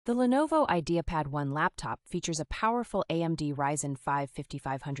The Lenovo IdeaPad 1 laptop features a powerful AMD Ryzen 5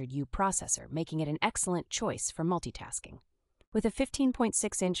 5500U processor, making it an excellent choice for multitasking. With a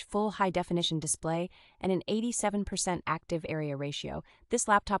 15.6-inch full high-definition display and an 87% active area ratio, this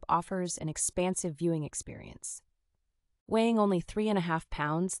laptop offers an expansive viewing experience. Weighing only 3.5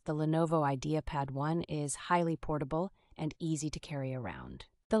 pounds, the Lenovo IdeaPad 1 is highly portable and easy to carry around.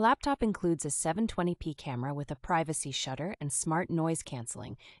 The laptop includes a 720p camera with a privacy shutter and smart noise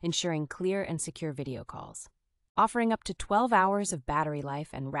canceling, ensuring clear and secure video calls. Offering up to 12 hours of battery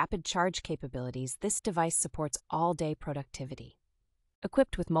life and rapid charge capabilities, this device supports all-day productivity.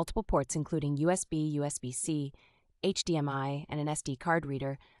 Equipped with multiple ports including USB, USB-C, HDMI, and an SD card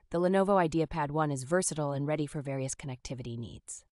reader, the Lenovo IdeaPad 1 is versatile and ready for various connectivity needs.